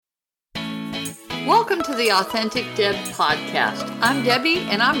Welcome to the Authentic Deb podcast. I'm Debbie,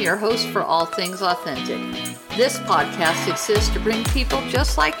 and I'm your host for all things authentic. This podcast exists to bring people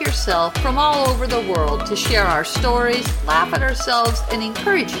just like yourself from all over the world to share our stories, laugh at ourselves, and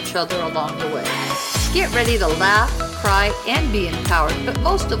encourage each other along the way. Get ready to laugh, cry, and be empowered, but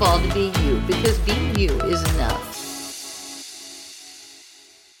most of all to be you, because being you is enough.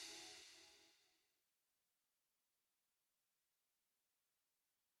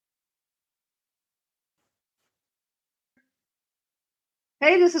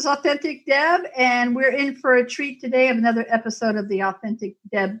 Hey, this is Authentic Deb, and we're in for a treat today of another episode of the Authentic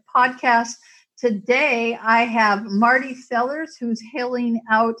Deb podcast. Today, I have Marty Sellers, who's hailing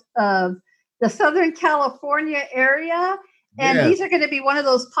out of the Southern California area. And These are going to be one of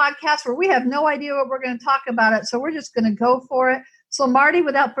those podcasts where we have no idea what we're going to talk about it. So we're just going to go for it. So Marty,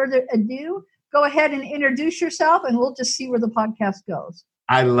 without further ado, go ahead and introduce yourself, and we'll just see where the podcast goes.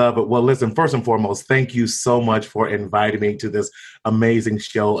 I love it. Well, listen, first and foremost, thank you so much for inviting me to this amazing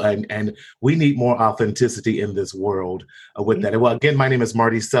show. And we need more authenticity in this world with that. Well, again, my name is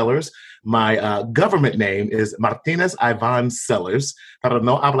Marty Sellers. My government name is Martinez Ivan Sellers, pero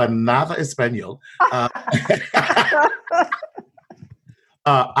no habla nada español.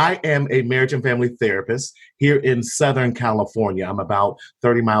 I am a marriage and family therapist here in Southern California. I'm about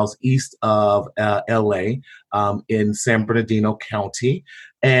 30 miles east of LA in San Bernardino County.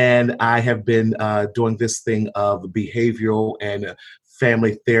 And I have been doing this thing of behavioral and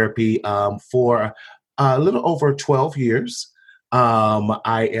family therapy for a little over 12 years.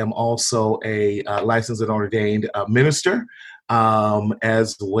 I am also a licensed and ordained minister.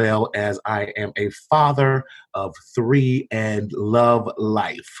 As well as I am a father of 3 and love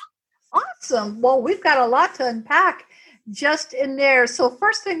life. Awesome. Well, we've got a lot to unpack just in there. So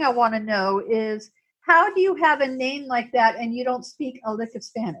first thing I want to know is, how do you have a name like that and you don't speak a lick of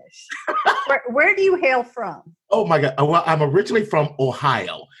Spanish? Where do you hail from? Oh my God. Well, I'm originally from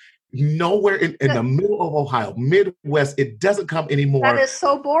Ohio. Nowhere in the middle of Ohio, Midwest, it doesn't come anymore. That is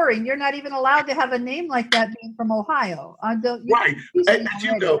so boring. You're not even allowed to have a name like that being from Ohio. Right. And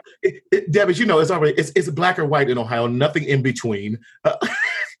you know, Deb, as you know, it's black or white in Ohio, nothing in between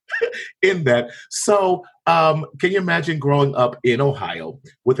in that. So can you imagine growing up in Ohio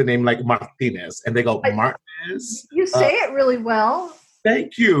with a name like Martinez, and they go, Martinez? You say it really well.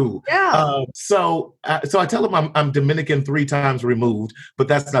 Thank you. Yeah. So I tell them I'm Dominican 3 times removed, but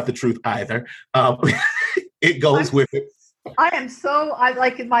that's not the truth either. It goes with it. I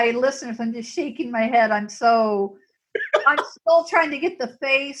like my listeners, I'm just shaking my head. I'm still trying to get the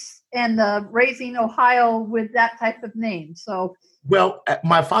face and the raising Ohio with that type of name. So, well,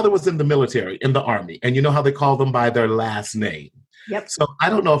 my father was in the military, in the Army, and you know how they call them by their last name. Yep. So I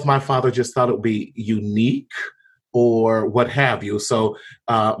don't know if my father just thought it would be unique or what have you. So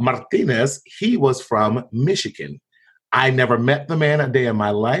Martinez, he was from Michigan. I never met the man a day in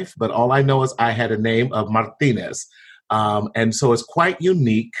my life, but all I know is I had a name of Martinez. And so it's quite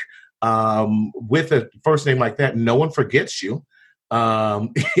unique. With a first name like that, no one forgets you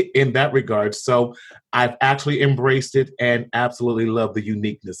in that regard. So I've actually embraced it and absolutely love the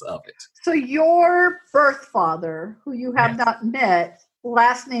uniqueness of it. So your birth father, who you have not met,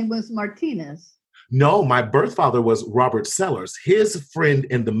 last name was Martinez. No, my birth father was Robert Sellers. His friend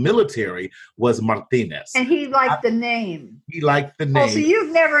in the military was Martinez. And he liked the name. He liked the name. Oh, so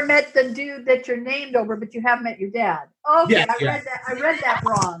you've never met the dude that you're named over, but you have met your dad. Okay, yes, I read that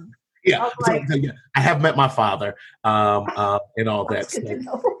wrong. Yeah, I have met my father and all that. Good to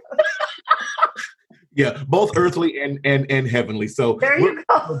know. Yeah, both earthly and heavenly. So there you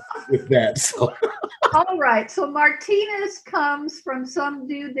go. With that. So. All right. So Martinez comes from some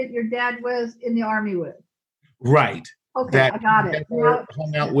dude that your dad was in the Army with. Right. Okay, I got it.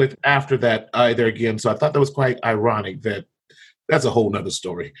 Hung out with after that either again. So I thought that was quite ironic. That's a whole nother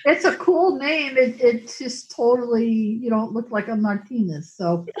story. It's a cool name. It's just totally, you don't look like a Martinez.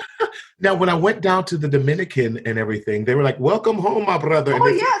 So now when I went down to the Dominican and everything, they were like, "Welcome home, my brother." Oh,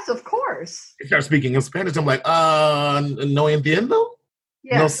 yes, of course. They start speaking in Spanish. I'm like, no entiendo.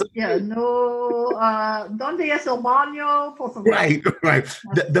 Yes, ¿dónde es el baño? Por favor. Right.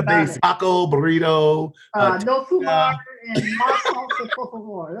 The base taco, burrito. No fumar and más salsa, por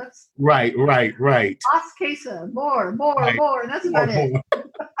favor. That's right. Más queso, more. That's about it.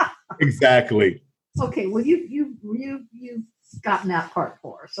 Exactly. Okay, well, you've gotten that part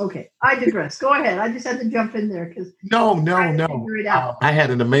for us. Okay, I digress. Go ahead. I just had to jump in there because no. I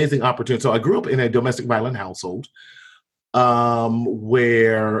had an amazing opportunity. So I grew up in a domestic violence household.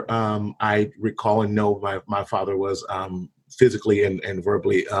 Where I recall and know my father was physically and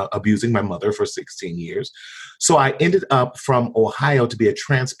verbally abusing my mother for 16 years. So I ended up from Ohio to be a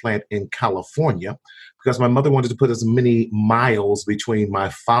transplant in California because my mother wanted to put as many miles between my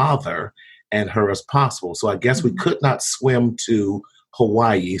father and her as possible. So I guess we Mhm. could not swim to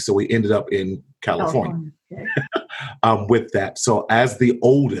Hawaii, so we ended up in California Okay. with that. So as the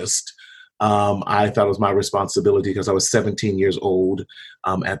oldest, I thought it was my responsibility because I was 17 years old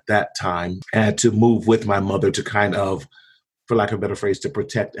at that time, and to move with my mother to kind of, for lack of a better phrase, to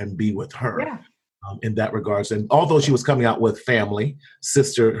protect and be with her Yeah. in that regards. And although she was coming out with family,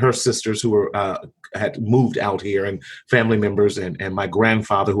 her sisters who were had moved out here, and family members, and my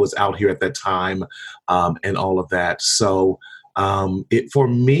grandfather who was out here at that time, and all of that. So it for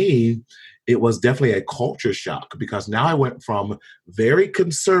me, it was definitely a culture shock because now I went from very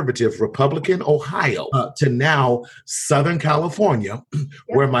conservative Republican Ohio to now Southern California,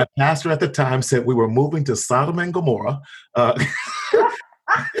 where Yep. my pastor at the time said we were moving to Sodom and Gomorrah. Uh,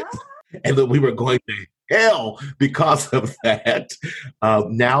 and that we were going to hell because of that.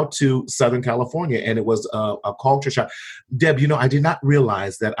 Now to Southern California, and it was a culture shock. Deb, I did not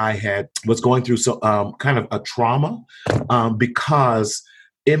realize that I was going through kind of a trauma because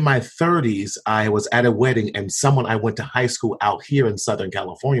in my 30s, I was at a wedding, and someone I went to high school out here in Southern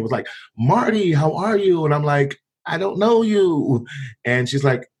California was like, "Marty, how are you?" And I'm like, "I don't know you." And she's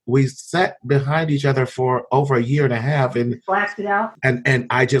like, "We sat behind each other for over a year and a half, and Blacked it out.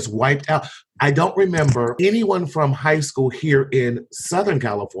 I just wiped out." I don't remember anyone from high school here in Southern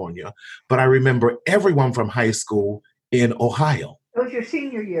California, but I remember everyone from high school in Ohio. It was your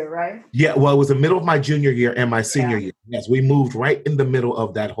senior year, right? Yeah, well, it was the middle of my junior year and my senior Yeah. year. Yes, we moved right in the middle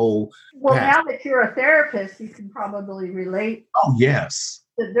of that whole Well, path. now that you're a therapist, you can probably relate. Oh, yes.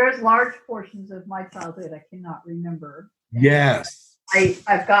 There's large portions of my childhood I cannot remember. Yes.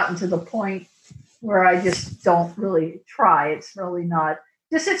 I've gotten to the point where I just don't really try. It's really not.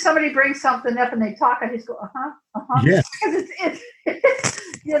 Just if somebody brings something up and they talk, I just go, Yes. Because it's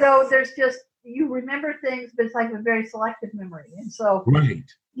there's just, you remember things, but it's like a very selective memory. And so, Right.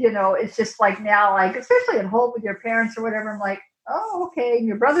 it's just like now, like, especially at home with your parents or whatever, I'm like, oh, okay. And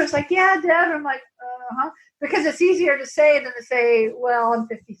your brother's like, yeah, Deb. I'm like, because it's easier to say than to say, well, I'm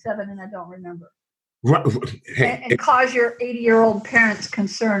 57 and I don't remember. Right. Hey, And cause your 80-year-old parents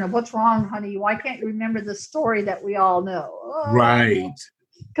concern of what's wrong, honey? Why can't you remember the story that we all know? right.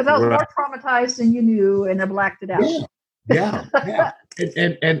 Because I was Right. more traumatized than you knew, and I blacked it out. Yeah.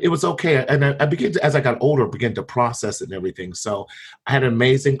 And it was okay. And I began to, as I got older, began to process it and everything. So I had an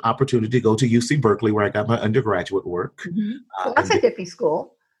amazing opportunity to go to UC Berkeley, where I got my undergraduate work. Mm-hmm. Well, that's a hippie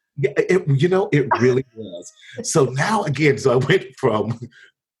school. Yeah, it really was. So now again, so I went from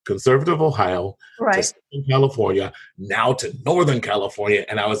conservative Ohio to Right. Southern California, now to Northern California,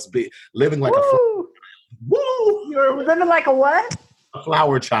 and I was living like Woo! woo, You're living like a what? a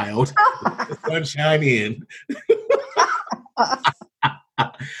flower child. The sunshine in.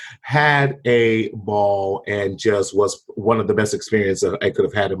 Had a ball and just was one of the best experiences I could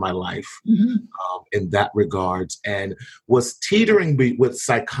have had in my life. Mm-hmm. In that regards, and was teetering with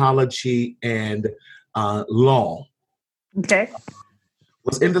psychology and law. Okay.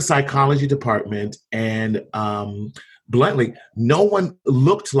 Was in the psychology department, and bluntly, no one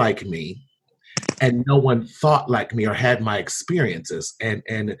looked like me, and no one thought like me or had my experiences.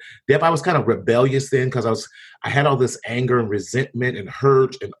 And Deb, I was kind of rebellious then because I had all this anger and resentment and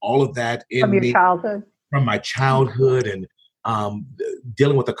hurt and all of that in From your me childhood. from my childhood, and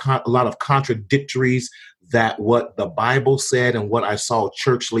dealing with a lot of contradictories that what the Bible said and what I saw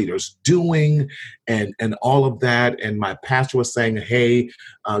church leaders doing, and all of that. And my pastor was saying, hey,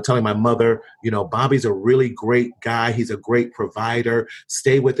 telling my mother, Bobby's a really great guy. He's a great provider.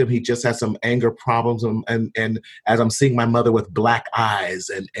 Stay with him. He just has some anger problems. And as I'm seeing my mother with black eyes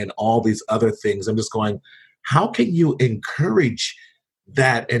and all these other things, I'm just going, how can you encourage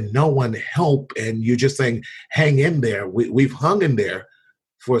that and no one help? And you're just saying, hang in there. We've hung in there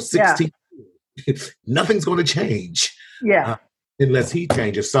for 16 years. Nothing's going to change unless he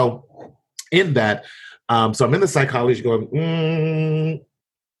changes. So in that, so I'm in the psychology going,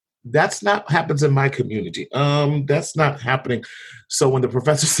 that's not happens in my community. That's not happening. So when the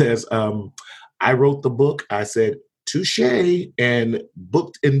professor says, I wrote the book, I said, touche, and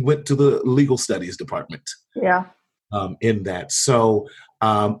booked and went to the legal studies department. Yeah. In that. So,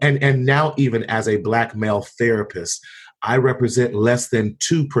 and now even as a Black male therapist, I represent less than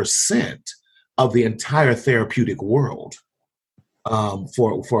 2% of the entire therapeutic world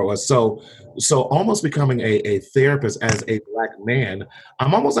for us. So almost becoming a therapist as a Black man,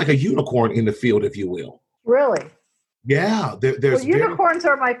 I'm almost like a unicorn in the field, if you will. Really? Yeah. There's unicorns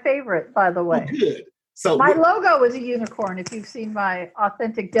are my favorite, by the way. Oh, good. So my logo is a unicorn. If you've seen my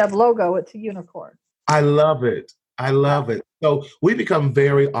Authentic Deb logo, it's a unicorn. I love it. I love it. So we become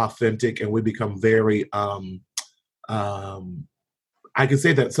very authentic, and we become very um, I can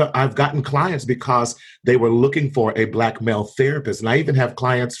say that, so I've gotten clients because they were looking for a Black male therapist. And I even have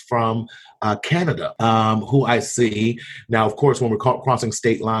clients from Canada who I see. Now, of course, when we're crossing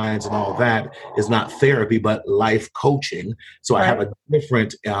state lines and all that is not therapy, but life coaching. So I have Right. a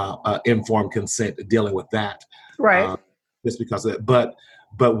different informed consent dealing with that. Right. Uh, just because of it.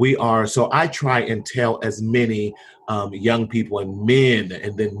 But we are, so I try and tell as many young people and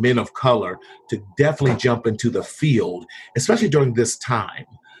then men of color to definitely jump into the field, especially during this time.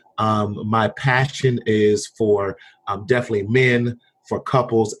 My passion is for definitely men, for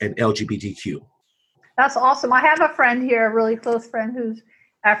couples, and LGBTQ. That's awesome. I have a friend here, a really close friend who's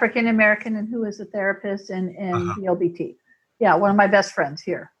African American and who is a therapist in Uh, DLBT. Yeah, one of my best friends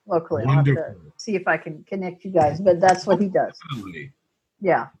here locally. I'll have to Wonderful. see if I can connect you guys, but that's what he does. Definitely.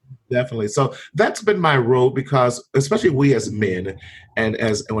 Yeah. Definitely. So that's been my role because, especially we as men, and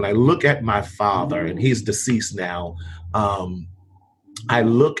when I look at my father, and he's deceased now, um, I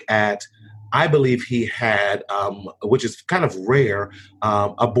look at, I believe he had, which is kind of rare,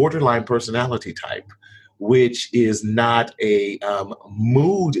 a borderline personality type, which is not a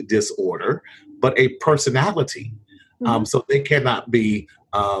mood disorder, but a personality. Mm-hmm. So they cannot be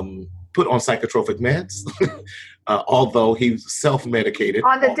put on psychotropic meds, although he's self medicated.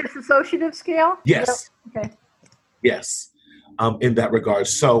 On the dissociative scale? Yep. Yes, Okay. yes, in that regard.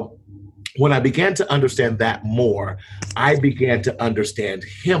 So when I began to understand that more, I began to understand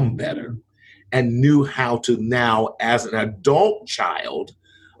him better and knew how to now, as an adult child,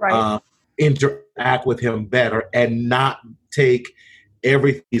 Right. uh, interact with him better and not take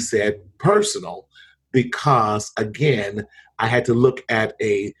everything he said personal. Because again, I had to look at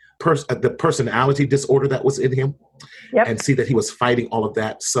the personality disorder that was in him Yep. and see that he was fighting all of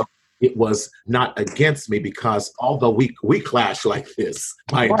that. So it was not against me because although we clash like this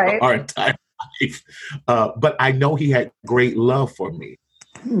Right. our entire life, but I know he had great love for me.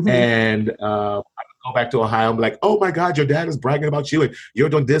 Mm-hmm. And I would go back to Ohio. I'm like, oh my God, your dad is bragging about you, and you're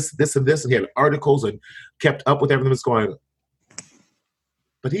doing this, this, and this. And he had articles and kept up with everything that's going.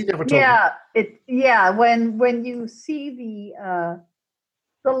 But he never told me. When you see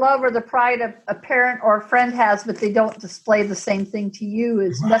the love or the pride a parent or a friend has, but they don't display the same thing to you,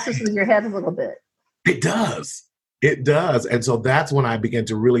 it messes with your head a little bit. It does. It does. And so that's when I began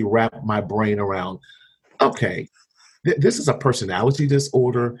to really wrap my brain around, okay, this is a personality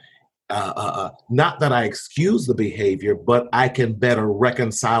disorder. Not that I excuse the behavior, but I can better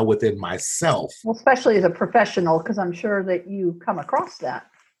reconcile within myself. Well, especially as a professional, because I'm sure that you come across that.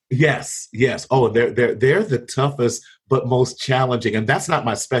 Yes, yes. Oh, they're the toughest but most challenging, and that's not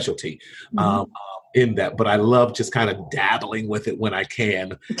my specialty. Mm-hmm. In that, but I love just kind of dabbling with it when I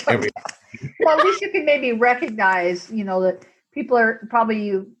can. Well, at least you can maybe recognize, that people are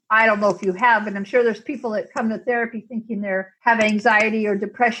probably I don't know if you have, but I'm sure there's people that come to therapy thinking they have anxiety or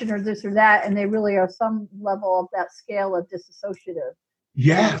depression or this or that, and they really are some level of that scale of dissociative.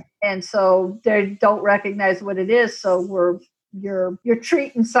 Yeah. And so they don't recognize what it is. So you're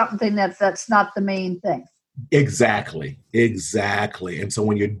treating something that's not the main thing. Exactly. And so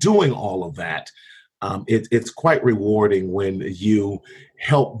when you're doing all of that, it's quite rewarding when you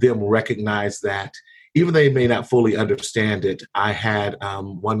help them recognize that, even though they may not fully understand it. I had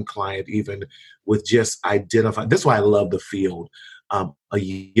one client even with just identifying. This is why I love the field. A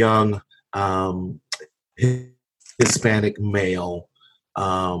young Hispanic male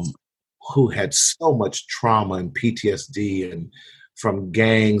who had so much trauma and PTSD and from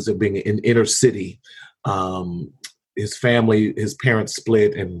gangs of being in inner city. His family, his parents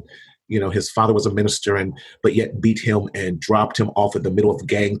split, and his father was a minister, but yet beat him and dropped him off in the middle of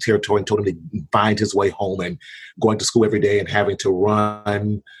gang territory and told him to find his way home, and going to school every day and having to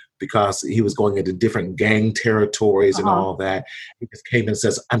run because he was going into different gang territories and all that. He just came and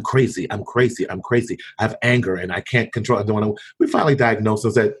says, I'm crazy. I have anger and I can't control it. We finally diagnosed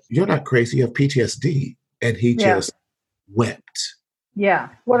and said, you're not crazy, you have PTSD. And he just wept. Yeah.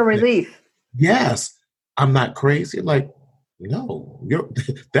 What a relief. Yes. I'm not crazy. Like, no,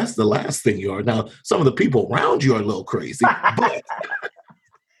 that's the last thing you are. Now, some of the people around you are a little crazy, but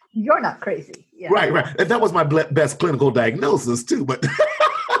you're not crazy. Yeah. Right. And that was my best clinical diagnosis too, but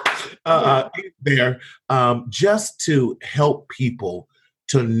there, just to help people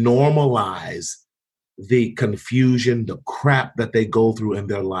to normalize the confusion, the crap that they go through in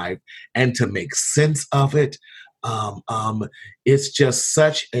their life, and to make sense of it. Um, um, it's just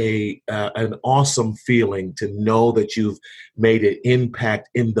such an awesome feeling to know that you've made an impact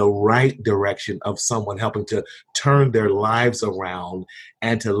in the right direction of someone helping to turn their lives around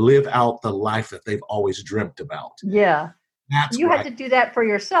and to live out the life that they've always dreamt about. Yeah. That's You had right. to do that for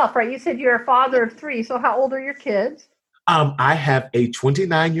yourself, right? You said you're a father of 3. So how old are your kids? I have a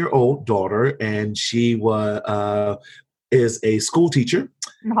 29-year-old daughter, and she is a school teacher,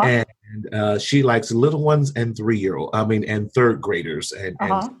 Uh-huh. and she likes little ones and and third graders, and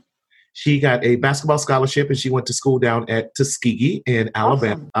Uh-huh. she got a basketball scholarship, and she went to school down at Tuskegee in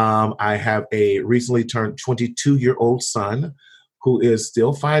Alabama. Awesome. I have a recently turned 22-year-old son who is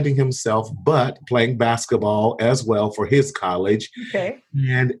still finding himself, but playing basketball as well for his college, Okay.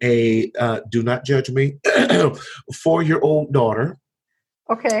 and a do not judge me 4-year-old daughter.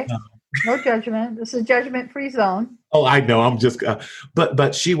 Okay. No judgment. This is a judgment-free zone. Oh, I know. I'm just,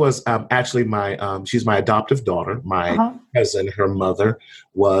 but she was actually she's my adoptive daughter. My Uh-huh. cousin, her mother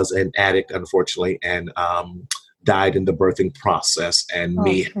was an addict, unfortunately, and died in the birthing process. And Oh,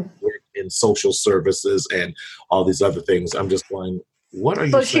 me okay. in social services and all these other things. I'm just going, what are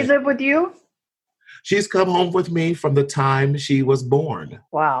you So she saying? lived with you? She's come home with me from the time she was born.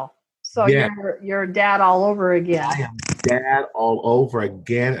 Wow. So Yeah. you're dad all over again. I am dad all over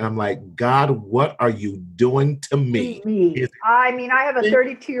again. And I'm like, God, what are you doing to me? I mean, I have a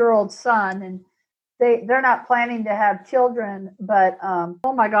 32-year-old son, and they're not planning to have children, but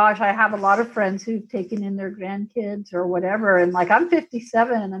oh my gosh, I have a lot of friends who've taken in their grandkids or whatever. And like, I'm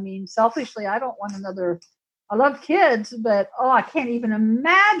 57. I mean, selfishly, I don't want another. I love kids, but I can't even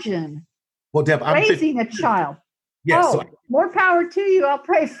imagine Well, Deb, I'm raising a child. Yes. Oh, more power to you. I'll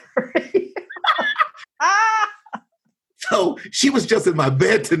pray for you. So she was just in my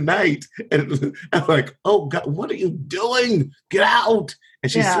bed tonight, and I'm like, "Oh God, what are you doing? Get out!"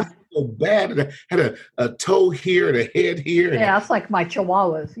 And she's so bad. And I had a toe here and a head here. Yeah, it's like my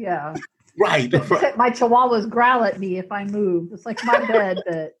chihuahuas. Yeah, right. My chihuahuas growl at me if I move. It's like my bed.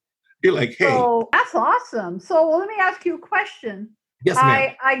 But you're like, "Hey, so that's awesome." So let me ask you a question. Yes,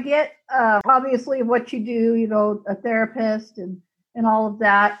 ma'am. I get obviously what you do. You know, a therapist and all of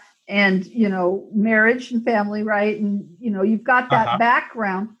that. And, you know, marriage and family, right? And, you know, you've got that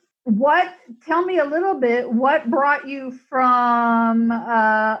background. Tell me a little bit, what brought you from,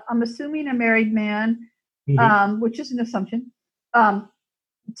 I'm assuming a married man, which is an assumption,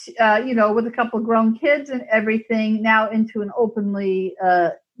 you know, with a couple of grown kids and everything, now into an openly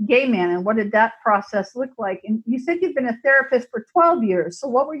gay man. And what did that process look like? And you said you've been a therapist for 12 years. So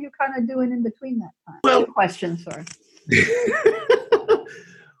what were you kind of doing in between that time? Well, question, sorry.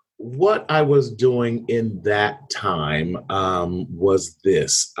 What I was doing in that time was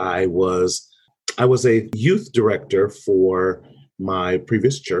this. I was a youth director for my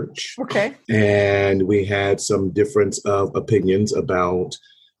previous church. Okay. And we had some difference of opinions about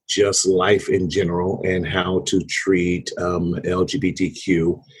just life in general and how to treat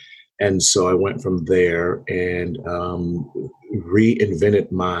LGBTQ. And so I went from there and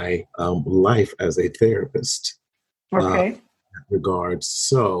reinvented my life as a therapist. Okay. Regards.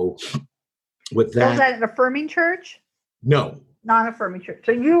 So with that, was that an affirming church? No, not affirming church.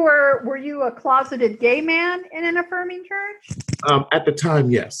 So were you a closeted gay man in an affirming church? At the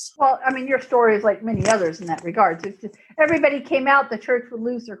time, yes. Well, I mean, your story is like many others in that regard. If everybody came out, the church would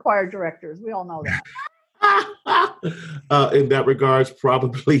lose their choir directors. We all know that. In that regards,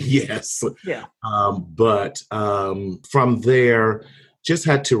 probably yes. Yeah. But from there, just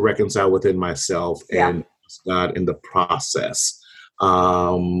had to reconcile within myself and God in the process.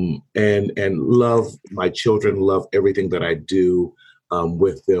 And love my children, love everything that I do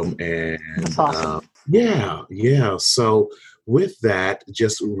with them. And that's awesome. Yeah. So with that,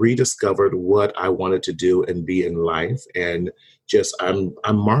 just rediscovered what I wanted to do and be in life. And just, I'm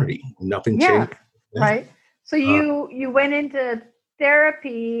Marty. Nothing changed. Right. So you went into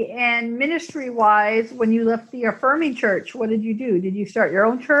therapy, and ministry-wise, when you left the affirming church, what did you do? Did you start your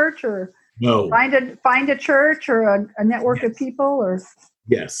own church, or no, find a church or a network of people? Or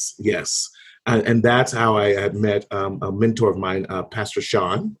yes, and that's how I had met a mentor of mine, Pastor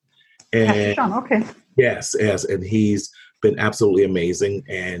Sean. And Pastor Sean, okay. Yes, and he's been absolutely amazing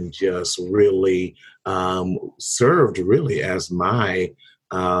and just really served really as my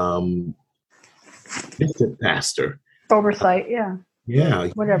assistant pastor. Oversight,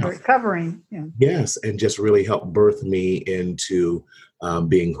 whatever, covering. Yeah. Yes, and just really helped birth me into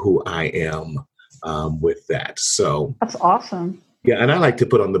being who I am with that. So that's awesome. Yeah, and I like to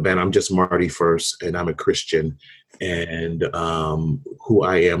put on the banner, I'm just Marty first, and I'm a Christian, and who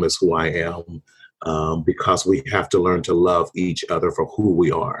I am is who I am, because we have to learn to love each other for who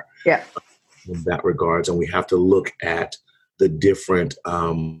we are. Yeah. in that regards. And we have to look at the different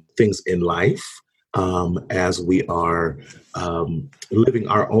things in life as we are living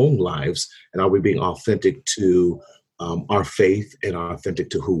our own lives. And are we being authentic to our faith and authentic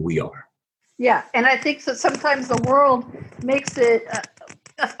to who we are? Yeah. And I think that sometimes the world makes it,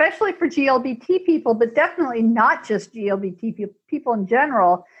 especially for GLBT people, but definitely not just GLBT people in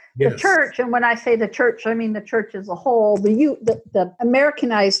general, the church. And when I say the church, I mean the church as a whole, the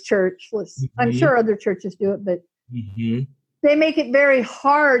Americanized church. I'm sure other churches do it, but they make it very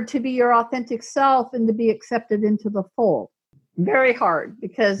hard to be your authentic self and to be accepted into the fold. Very hard,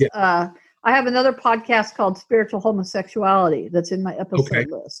 because I have another podcast called Spiritual Homosexuality that's in my episode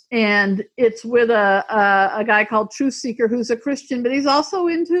list. And it's with a guy called Truth Seeker, who's a Christian, but he's also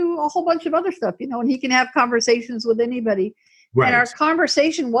into a whole bunch of other stuff, and he can have conversations with anybody. Right. And our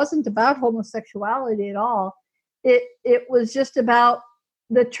conversation wasn't about homosexuality at all. It was just about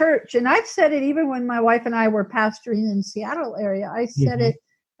the church. And I've said it even when my wife and I were pastoring in Seattle area. I said it.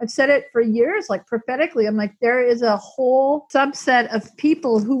 I've said it for years, like prophetically. I'm like, there is a whole subset of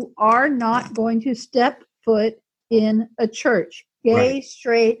people who are not going to step foot in a church. Gay,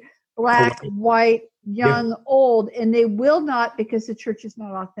 straight, black, white, young, old. And they will not, because the church is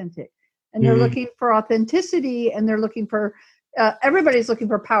not authentic. And they're looking for authenticity, and they're looking for, everybody's looking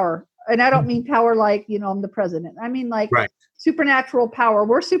for power. And I don't mean power like, I'm the president. I mean like supernatural power.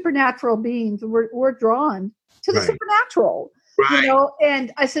 We're supernatural beings. We're drawn to the supernatural.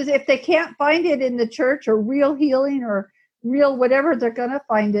 And I said, if they can't find it in the church or real healing or real whatever, they're going to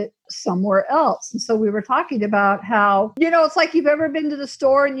find it somewhere else. And so we were talking about how, it's like you've ever been to the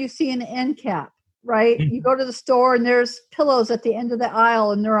store and you see an end cap, right? You go to the store and there's pillows at the end of the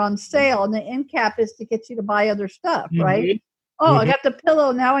aisle and they're on sale. And the end cap is to get you to buy other stuff, right? Oh, I got the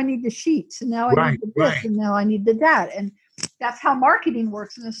pillow. Now I need the sheets. And now I need the this. And now I need the that. And that's how marketing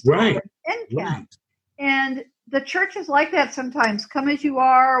works in the store. End cap. And the church is like that sometimes. Come as you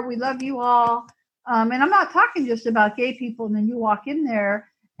are. We love you all. And I'm not talking just about gay people. And then you walk in there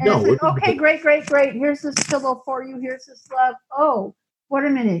and it's like, okay, great. Here's this pillow for you. Here's this love. Oh, wait a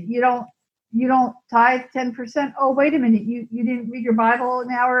minute. You don't tithe 10%. Oh, wait a minute. You didn't read your Bible an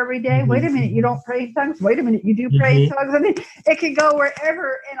hour every day. Wait a minute. You don't pray in tongues. Wait a minute. You do pray in tongues. I mean, it can go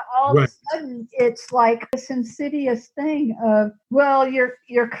wherever. And all of a sudden it's like this insidious thing of, well,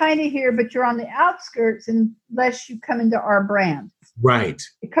 you're kind of here, but you're on the outskirts unless you come into our brand. Right.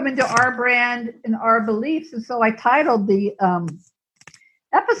 You come into our brand and our beliefs. And so I titled the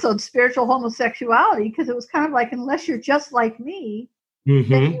episode Spiritual Homosexuality, because it was kind of like, unless you're just like me,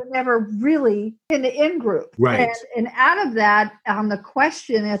 then you're never really in the in group. Right. And out of that, on the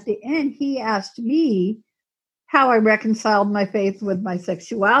question at the end, he asked me how I reconciled my faith with my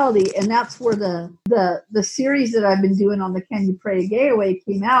sexuality. And that's where the series that I've been doing on the Can You Pray Gay Away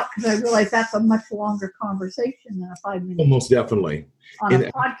came out, because I realized that's a much longer conversation than a 5-minute. Most definitely. On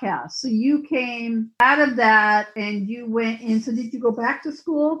a podcast. So you came out of that and you went in. So did you go back to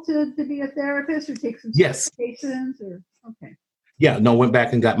school to be a therapist or take some certifications? Or okay. Yeah, no, went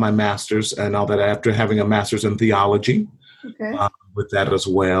back and got my master's and all that after having a master's in theology with that as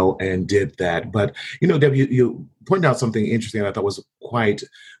well, and did that. But, Deb, you pointed out something interesting I thought was quite,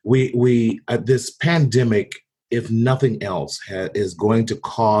 we this pandemic, if nothing else, is going to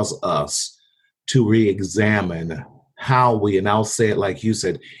cause us to re-examine how we, and I'll say it like you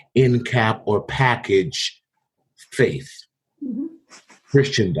said, encap or package faith,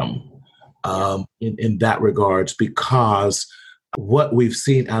 Christendom, in that regards, because what we've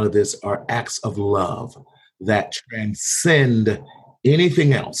seen out of this are acts of love that transcend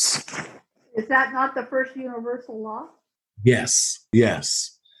anything else. Is that not the first universal law? Yes.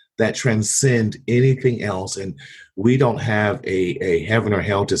 That transcend anything else. And we don't have a heaven or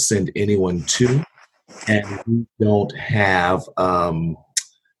hell to send anyone to. And we don't have,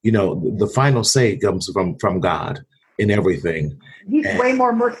 the final say comes from God in everything. He's way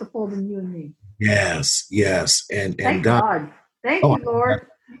more merciful than you and me. Yes. And Thank God. Thank you, Lord.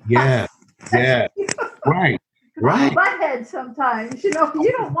 Yeah. Right. Butthead sometimes, you don't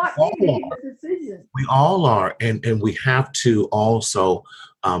want me to make a decision. We all are, and we have to also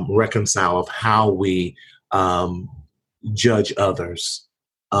reconcile of how we judge others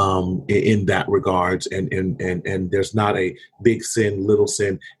in that regards, and there's not a big sin, little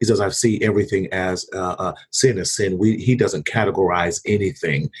sin. He says, I see everything as sin is sin. He doesn't categorize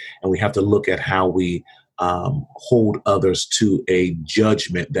anything, and we have to look at how we hold others to a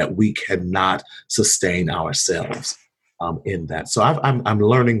judgment that we cannot sustain ourselves in that. So I'm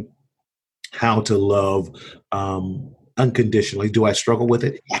learning how to love unconditionally. Do I struggle with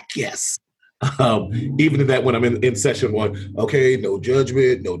it? Heck yes. Even in that when I'm in session one, okay, no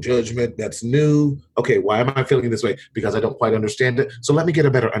judgment, that's new. Okay, why am I feeling this way? Because I don't quite understand it. So let me get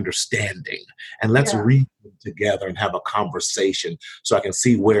a better understanding and let's read them together and have a conversation so I can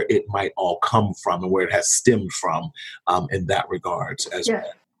see where it might all come from and where it has stemmed from in that regards as well.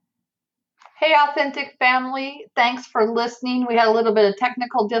 Hey, Authentic family, thanks for listening. We had a little bit of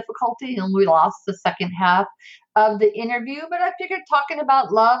technical difficulty and we lost the second half of the interview, but I figured talking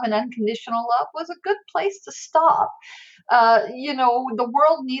about love and unconditional love was a good place to stop. The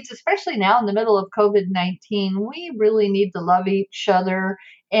world needs, especially now in the middle of COVID-19, we really need to love each other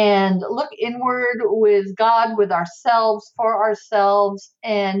and look inward with God, with ourselves, for ourselves,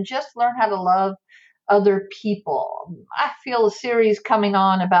 and just learn how to love other people. I feel a series coming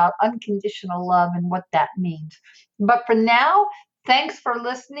on about unconditional love and what that means. But for now, thanks for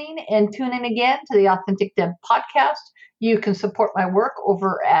listening and tune in again to the Authentic Deb podcast. You can support my work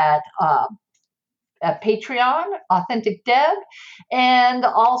over at Patreon, Authentic Deb, and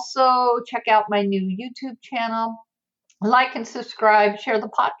also check out my new YouTube channel. Like and subscribe, share the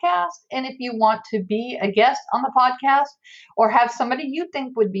podcast. And if you want to be a guest on the podcast or have somebody you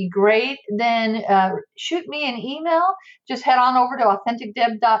think would be great, then shoot me an email. Just head on over to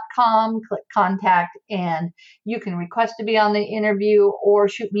AuthenticDeb.com, click contact, and you can request to be on the interview or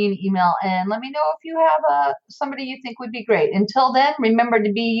shoot me an email and let me know if you have somebody you think would be great. Until then, remember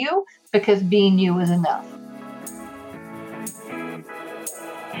to be you, because being you is enough.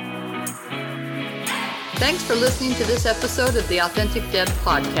 Thanks for listening to this episode of the Authentic Deb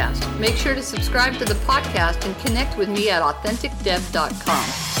podcast. Make sure to subscribe to the podcast and connect with me at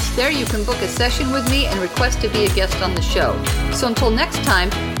AuthenticDeb.com. There you can book a session with me and request to be a guest on the show. So until next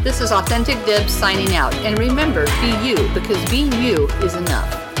time, this is Authentic Deb signing out. And remember, be you, because being you is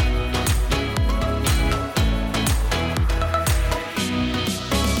enough.